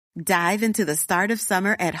Dive into the start of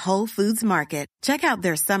summer at Whole Foods Market. Check out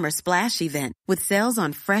their Summer Splash event with sales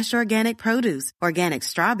on fresh organic produce, organic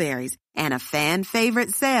strawberries, and a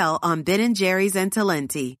fan-favorite sale on Ben & Jerry's and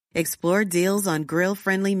Talenti. Explore deals on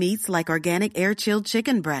grill-friendly meats like organic air-chilled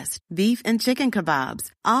chicken breast, beef, and chicken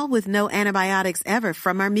kebabs, all with no antibiotics ever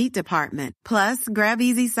from our meat department. Plus, grab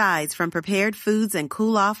easy sides from prepared foods and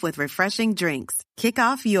cool off with refreshing drinks. Kick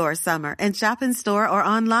off your summer and shop in store or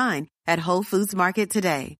online at Whole Foods Market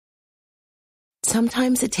today.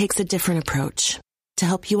 Sometimes it takes a different approach to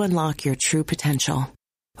help you unlock your true potential.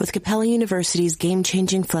 With Capella University's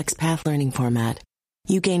game-changing FlexPath learning format,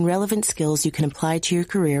 you gain relevant skills you can apply to your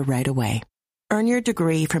career right away. Earn your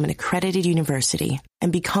degree from an accredited university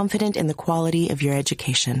and be confident in the quality of your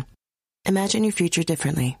education. Imagine your future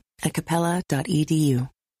differently at capella.edu.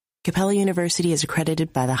 Capella University is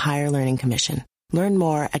accredited by the Higher Learning Commission. Learn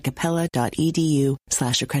more at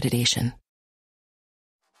capella.edu/accreditation.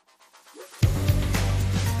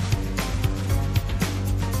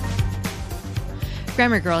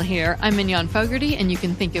 Grammar Girl here. I'm Mignon Fogarty, and you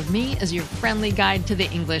can think of me as your friendly guide to the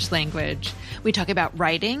English language. We talk about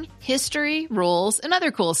writing, history, rules, and other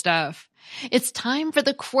cool stuff. It's time for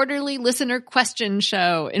the quarterly listener question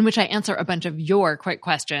show, in which I answer a bunch of your quick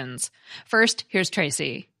questions. First, here's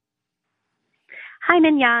Tracy. Hi,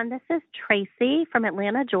 Mignon. This is Tracy from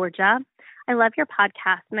Atlanta, Georgia. I love your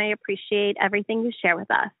podcast, and I appreciate everything you share with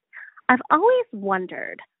us. I've always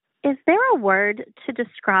wondered, is there a word to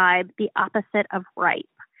describe the opposite of ripe,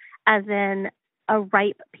 as in a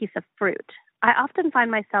ripe piece of fruit? I often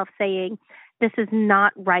find myself saying, this is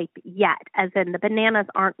not ripe yet, as in the bananas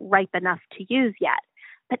aren't ripe enough to use yet.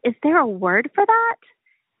 But is there a word for that?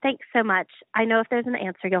 Thanks so much. I know if there's an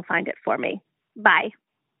answer, you'll find it for me. Bye.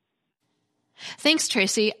 Thanks,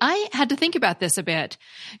 Tracy. I had to think about this a bit.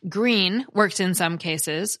 Green works in some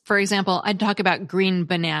cases. For example, I'd talk about green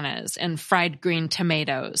bananas and fried green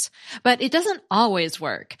tomatoes. But it doesn't always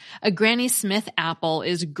work. A Granny Smith apple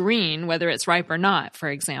is green whether it's ripe or not, for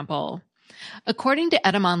example. According to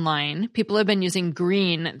Etymonline, people have been using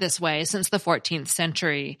green this way since the 14th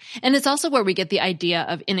century. And it's also where we get the idea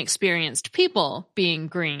of inexperienced people being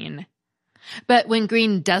green. But when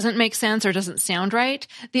green doesn't make sense or doesn't sound right,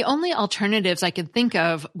 the only alternatives I could think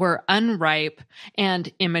of were unripe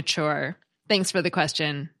and immature. Thanks for the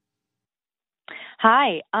question.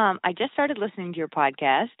 Hi, I just started listening to your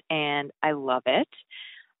podcast, and I love it.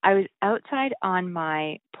 I was outside on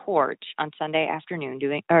my porch on Sunday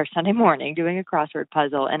morning doing a crossword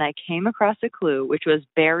puzzle, and I came across a clue, which was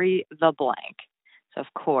bury the blank. So,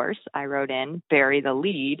 of course, I wrote in bury the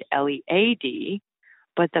lead, L-E-A-D,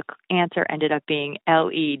 but the answer ended up being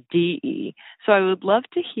L-E-D-E. So I would love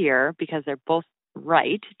to hear, because they're both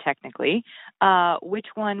right, technically, which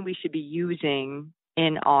one we should be using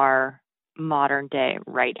in our modern day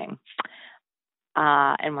writing.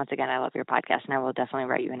 And once again, I love your podcast, and I will definitely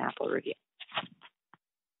write you an Apple review.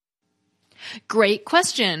 Great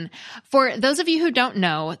question. For those of you who don't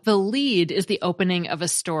know, the lead is the opening of a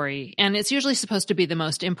story, and it's usually supposed to be the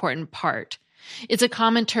most important part. It's a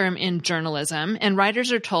common term in journalism, and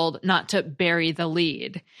writers are told not to bury the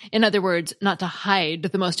lead. In other words, not to hide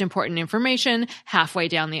the most important information halfway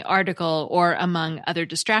down the article or among other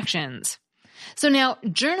distractions. So now,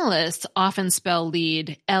 journalists often spell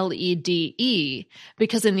lead L-E-D-E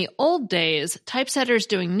because in the old days, typesetters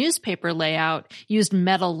doing newspaper layout used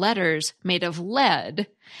metal letters made of lead.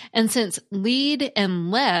 And since lead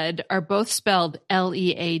and lead are both spelled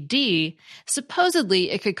L-E-A-D,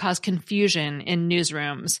 supposedly it could cause confusion in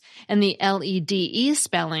newsrooms, and the L-E-D-E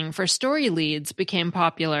spelling for story leads became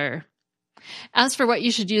popular. As for what you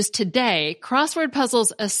should use today, crossword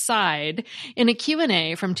puzzles aside, in a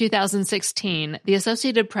Q&A from 2016, the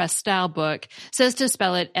Associated Press style book says to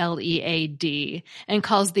spell it L-E-A-D and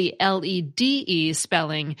calls the L-E-D-E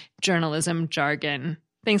spelling journalism jargon.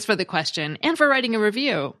 Thanks for the question and for writing a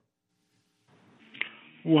review.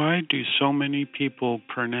 Why do so many people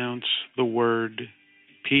pronounce the word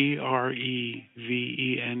P-R-E-V-E-N-T,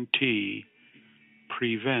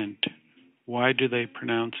 prevent? Why do they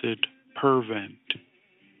pronounce it pervent?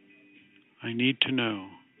 I need to know.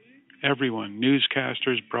 Everyone,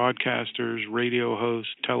 newscasters, broadcasters, radio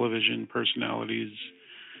hosts, television personalities,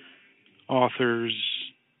 authors,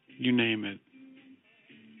 you name it.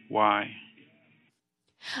 Why?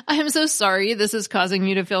 I am so sorry this is causing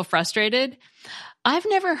you to feel frustrated. I've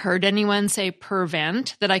never heard anyone say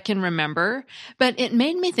pervent that I can remember, but it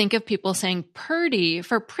made me think of people saying purdy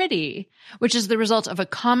for pretty, which is the result of a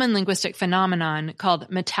common linguistic phenomenon called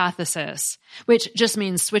metathesis, which just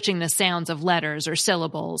means switching the sounds of letters or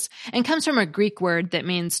syllables, and comes from a Greek word that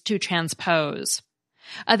means to transpose.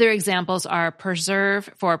 Other examples are preserve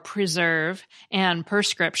for preserve and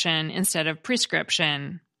prescription instead of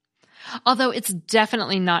prescription. Although it's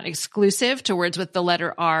definitely not exclusive to words with the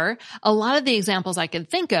letter R, a lot of the examples I could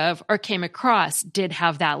think of or came across did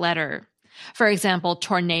have that letter. For example,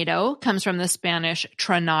 tornado comes from the Spanish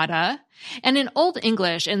tronada, and in Old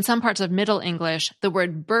English and some parts of Middle English, the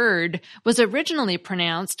word bird was originally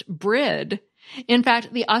pronounced brid. In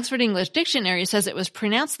fact, the Oxford English Dictionary says it was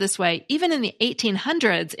pronounced this way even in the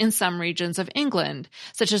 1800s in some regions of England,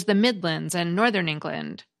 such as the Midlands and Northern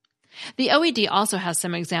England. The OED also has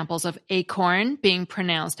some examples of acorn being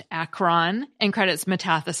pronounced akron and credits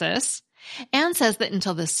metathesis, and says that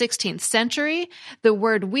until the 16th century, the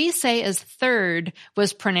word we say as third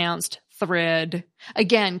was pronounced thrid,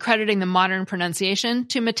 again crediting the modern pronunciation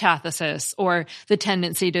to metathesis, or the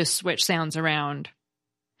tendency to switch sounds around.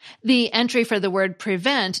 The entry for the word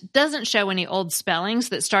prevent doesn't show any old spellings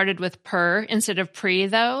that started with per instead of pre,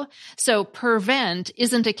 though, so prevent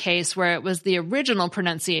isn't a case where it was the original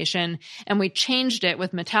pronunciation and we changed it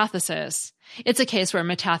with metathesis. It's a case where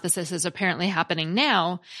metathesis is apparently happening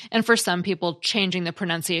now, and for some people changing the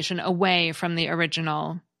pronunciation away from the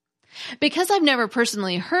original. Because I've never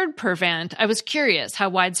personally heard prevent, I was curious how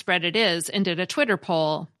widespread it is and did a Twitter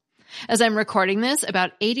poll. As I'm recording this,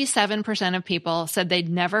 about 87% of people said they'd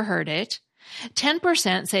never heard it,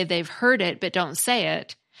 10% say they've heard it but don't say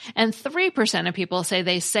it, and 3% of people say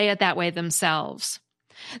they say it that way themselves.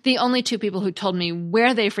 The only two people who told me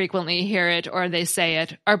where they frequently hear it or they say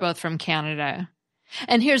it are both from Canada.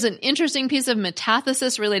 And here's an interesting piece of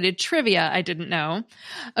metathesis-related trivia I didn't know.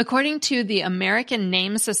 According to the American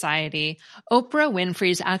Name Society, Oprah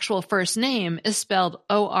Winfrey's actual first name is spelled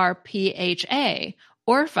O-R-P-H-A,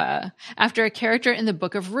 Orpha, after a character in the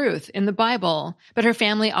Book of Ruth in the Bible, but her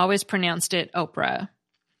family always pronounced it Oprah.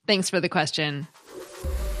 Thanks for the question.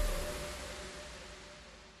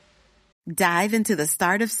 Dive into the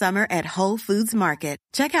start of summer at Whole Foods Market.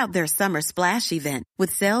 Check out their Summer Splash event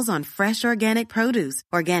with sales on fresh organic produce,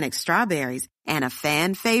 organic strawberries, and a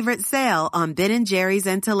fan-favorite sale on Ben & Jerry's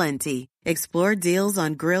and Talenti. Explore deals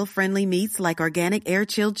on grill-friendly meats like organic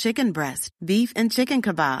air-chilled chicken breast, beef and chicken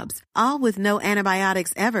kebabs, all with no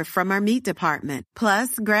antibiotics ever from our meat department.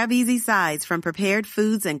 Plus, grab easy sides from prepared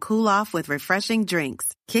foods and cool off with refreshing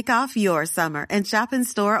drinks. Kick off your summer and shop in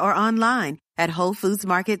store or online at Whole Foods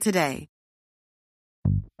Market today.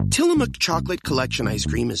 Tillamook Chocolate Collection Ice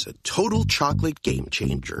Cream is a total chocolate game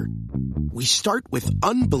changer. We start with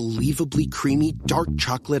unbelievably creamy dark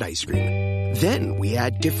chocolate ice cream. Then we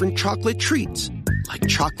add different chocolate treats, like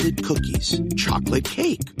chocolate cookies, chocolate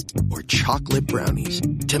cake, or chocolate brownies,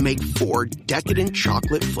 to make 4 decadent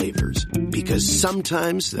chocolate flavors. Because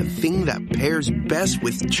sometimes the thing that pairs best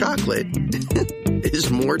with chocolate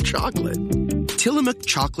is more chocolate. Tillamook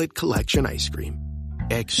Chocolate Collection Ice Cream.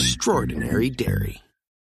 Extraordinary dairy.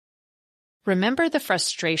 Remember the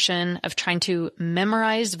frustration of trying to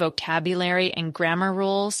memorize vocabulary and grammar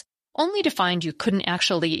rules, only to find you couldn't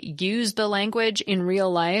actually use the language in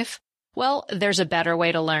real life? Well, there's a better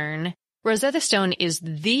way to learn. Rosetta Stone is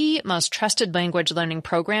the most trusted language learning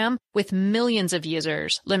program with millions of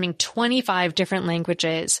users, learning 25 different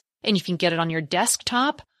languages, and you can get it on your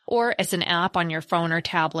desktop or as an app on your phone or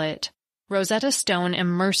tablet. Rosetta Stone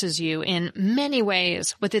immerses you in many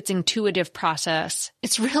ways with its intuitive process.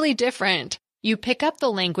 It's really different. You pick up the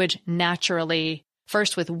language naturally,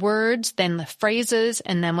 first with words, then with phrases,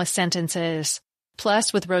 and then with sentences.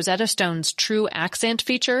 Plus, with Rosetta Stone's True Accent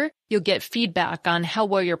feature, you'll get feedback on how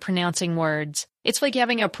well you're pronouncing words. It's like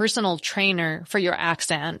having a personal trainer for your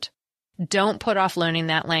accent. Don't put off learning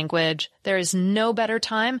that language. There is no better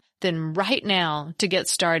time than right now to get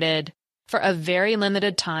started. For a very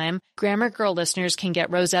limited time, Grammar Girl listeners can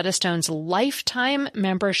get Rosetta Stone's lifetime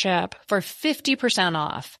membership for 50%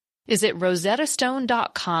 off. Visit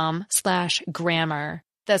rosettastone.com/grammar.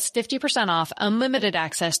 That's 50% off unlimited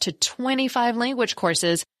access to 25 language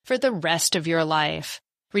courses for the rest of your life.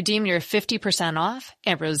 Redeem your 50% off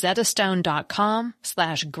at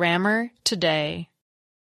rosettastone.com/grammar today.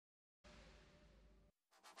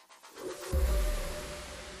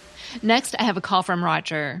 Next, I have a call from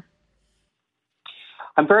Roger.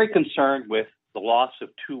 I'm very concerned with the loss of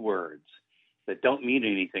 2 words that don't mean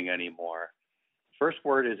anything anymore. First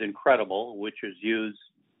word is incredible, which is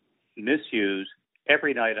misused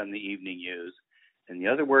every night on the evening use. And the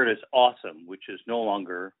other word is awesome, which is no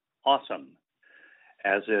longer awesome.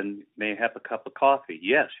 As in, may I have a cup of coffee?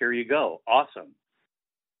 Yes, here you go. Awesome.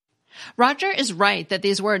 Roger is right that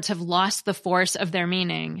these words have lost the force of their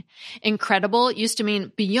meaning. Incredible used to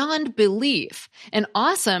mean beyond belief, and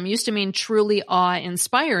awesome used to mean truly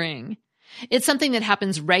awe-inspiring. It's something that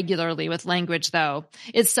happens regularly with language, though.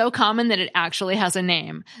 It's so common that it actually has a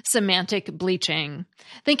name, semantic bleaching.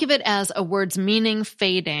 Think of it as a word's meaning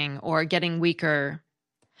fading or getting weaker.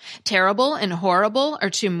 Terrible and horrible are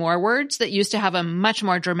two more words that used to have a much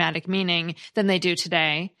more dramatic meaning than they do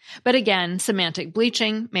today. But again, semantic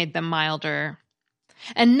bleaching made them milder.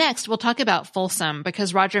 And next, we'll talk about fulsome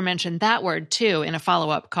because Roger mentioned that word too in a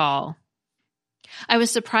follow-up call. I was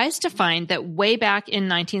surprised to find that way back in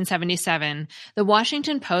 1977, the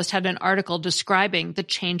Washington Post had an article describing the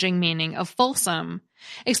changing meaning of fulsome,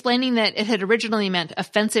 explaining that it had originally meant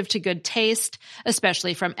offensive to good taste,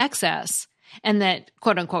 especially from excess, and that,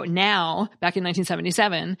 quote-unquote, now, back in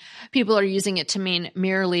 1977, people are using it to mean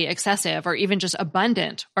merely excessive or even just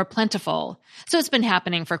abundant or plentiful. So it's been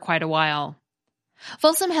happening for quite a while.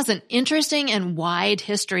 Fulsome has an interesting and wide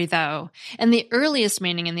history, though, and the earliest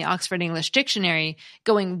meaning in the Oxford English Dictionary,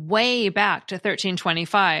 going way back to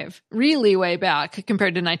 1325, really way back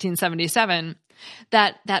compared to 1977,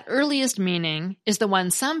 that earliest meaning is the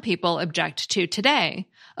one some people object to today,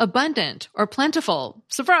 abundant or plentiful.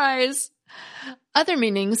 Surprise! Other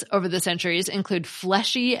meanings over the centuries include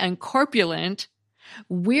fleshy and corpulent,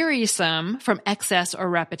 wearisome from excess or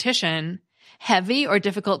repetition, heavy or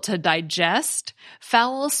difficult to digest,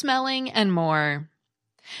 foul-smelling, and more.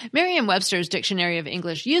 Merriam-Webster's Dictionary of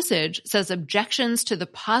English Usage says objections to the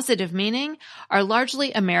positive meaning are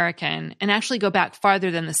largely American and actually go back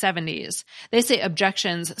farther than the 70s. They say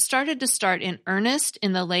objections started in earnest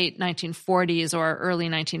in the late 1940s or early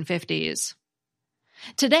 1950s.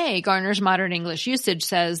 Today, Garner's Modern English Usage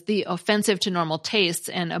says the offensive to normal tastes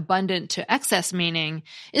and abundant to excess meaning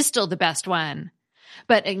is still the best one,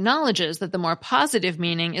 but acknowledges that the more positive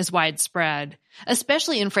meaning is widespread,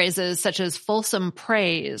 especially in phrases such as fulsome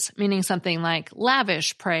praise, meaning something like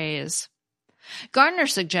lavish praise. Garner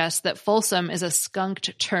suggests that fulsome is a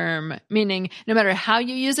skunked term, meaning no matter how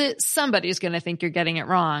you use it, somebody's going to think you're getting it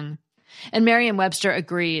wrong. And Merriam-Webster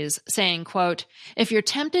agrees, saying, quote, "If you're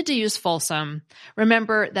tempted to use fulsome,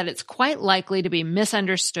 remember that it's quite likely to be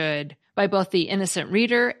misunderstood by both the innocent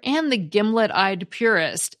reader and the gimlet-eyed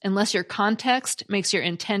purist, unless your context makes your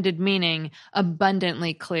intended meaning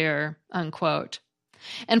abundantly clear," unquote.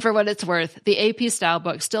 And for what it's worth, the AP Style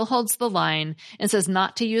book still holds the line and says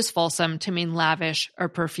not to use fulsome to mean lavish or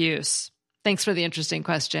profuse. Thanks for the interesting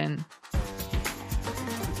question.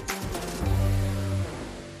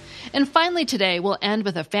 And finally today, we'll end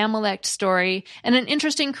with a Familect story and an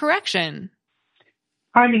interesting correction.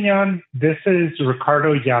 Hi, Mignon. This is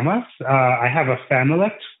Ricardo Llamas. I have a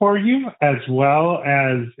Familect for you, as well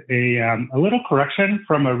as a little correction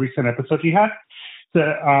from a recent episode you had. So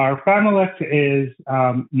our Familect is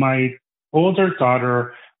my older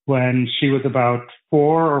daughter, when she was about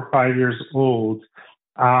 4 or 5 years old,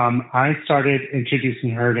 I started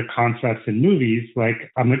introducing her to concepts in movies like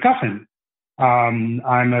a MacGuffin.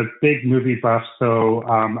 I'm a big movie buff, so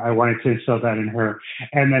I wanted to instill that in her.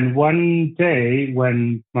 And then one day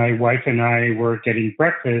when my wife and I were getting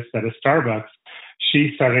breakfast at a Starbucks,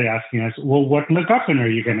 she started asking us, well, what MacGuffin are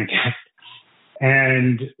you going to get?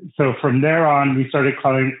 And so from there on, we started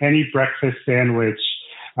calling any breakfast sandwich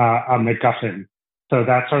a MacGuffin. So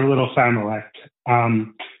that's our little Familect.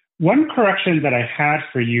 One correction that I had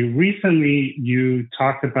for you, recently you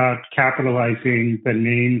talked about capitalizing the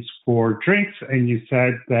names for drinks, and you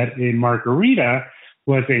said that a margarita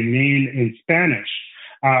was a name in Spanish.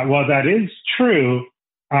 Well, that is true.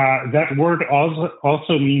 That word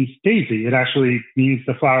also means daisy. It actually means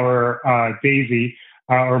the flower daisy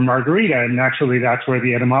or margarita, and actually that's where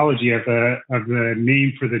the etymology of the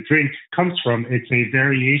name for the drink comes from. It's a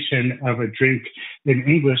variation of a drink in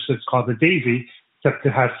English that's called the daisy, except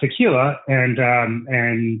it has tequila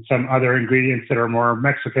and some other ingredients that are more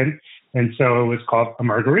Mexican, and so it was called a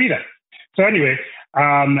margarita. So anyway,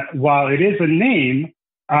 while it is a name,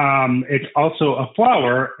 it's also a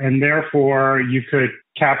flower, and therefore you could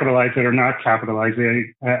capitalize it or not capitalize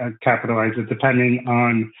it depending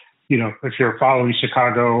on, if you're following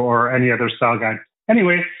Chicago or any other style guide.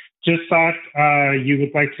 Anyway, just thought you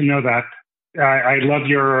would like to know that. I love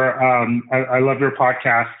your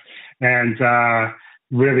podcast. And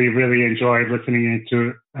really, really enjoyed listening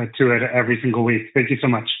to it every single week. Thank you so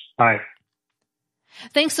much. Bye.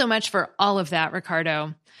 Thanks so much for all of that,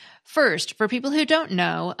 Ricardo. First, for people who don't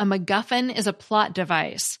know, a MacGuffin is a plot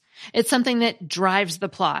device. It's something that drives the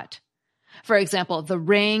plot. For example, the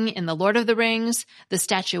ring in The Lord of the Rings, the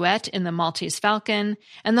statuette in The Maltese Falcon,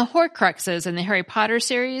 and the Horcruxes in the Harry Potter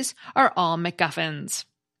series are all MacGuffins.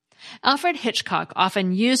 Alfred Hitchcock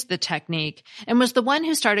often used the technique and was the one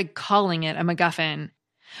who started calling it a MacGuffin.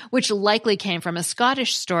 which likely came from a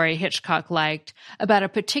Scottish story Hitchcock liked about a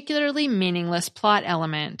particularly meaningless plot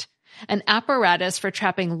element, an apparatus for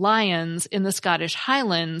trapping lions in the Scottish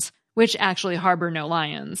Highlands, which actually harbor no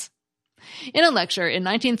lions. In a lecture in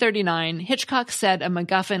 1939, Hitchcock said a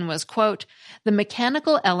MacGuffin was, quote, the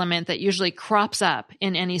mechanical element that usually crops up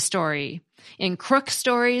in any story. In crook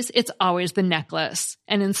stories, it's always the necklace,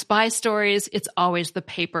 and in spy stories, it's always the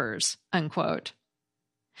papers, unquote.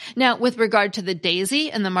 Now, with regard to the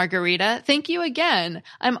daisy and the margarita, thank you again.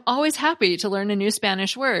 I'm always happy to learn a new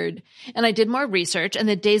Spanish word. And I did more research, and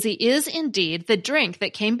the daisy is indeed the drink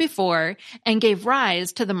that came before and gave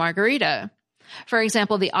rise to the margarita. For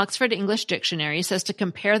example, the Oxford English Dictionary says to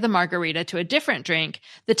compare the margarita to a different drink,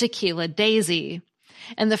 the tequila daisy.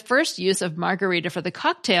 And the first use of margarita for the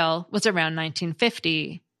cocktail was around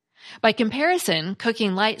 1950. By comparison,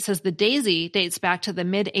 Cooking Light says the daisy dates back to the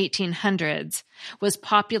mid-1800s, was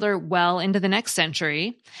popular well into the next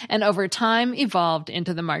century, and over time evolved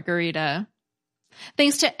into the margarita.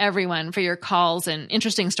 Thanks to everyone for your calls and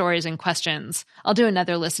interesting stories and questions. I'll do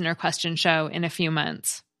another listener question show in a few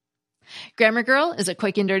months. Grammar Girl is a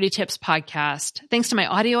Quick and Dirty Tips podcast. Thanks to my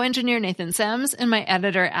audio engineer, Nathan Sims, and my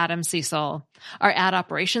editor, Adam Cecil. Our ad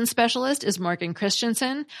operations specialist is Morgan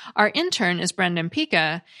Christensen. Our intern is Brendan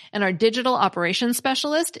Pica. And our digital operations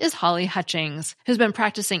specialist is Holly Hutchings, who's been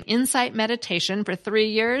practicing insight meditation for 3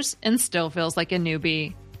 years and still feels like a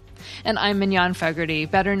newbie. And I'm Mignon Fogarty,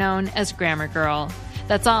 better known as Grammar Girl.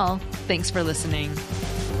 That's all. Thanks for listening.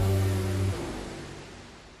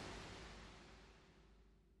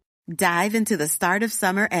 Dive into the start of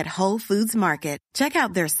summer at Whole Foods Market. Check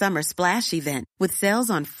out their Summer Splash event with sales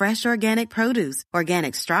on fresh organic produce,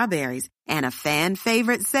 organic strawberries, and a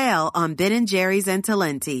fan-favorite sale on Ben & Jerry's and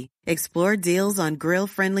Talenti. Explore deals on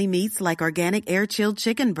grill-friendly meats like organic air-chilled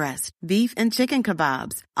chicken breast, beef and chicken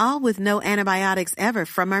kebabs, all with no antibiotics ever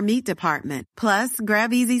from our meat department. Plus,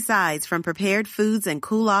 grab easy sides from prepared foods and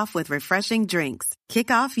cool off with refreshing drinks.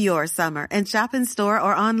 Kick off your summer and shop in store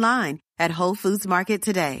or online at Whole Foods Market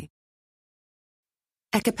today.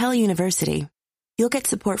 At Capella University, you'll get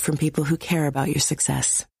support from people who care about your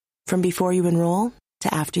success. From before you enroll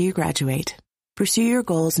to after you graduate, pursue your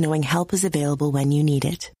goals knowing help is available when you need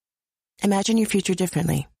it. Imagine your future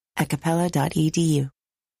differently at capella.edu.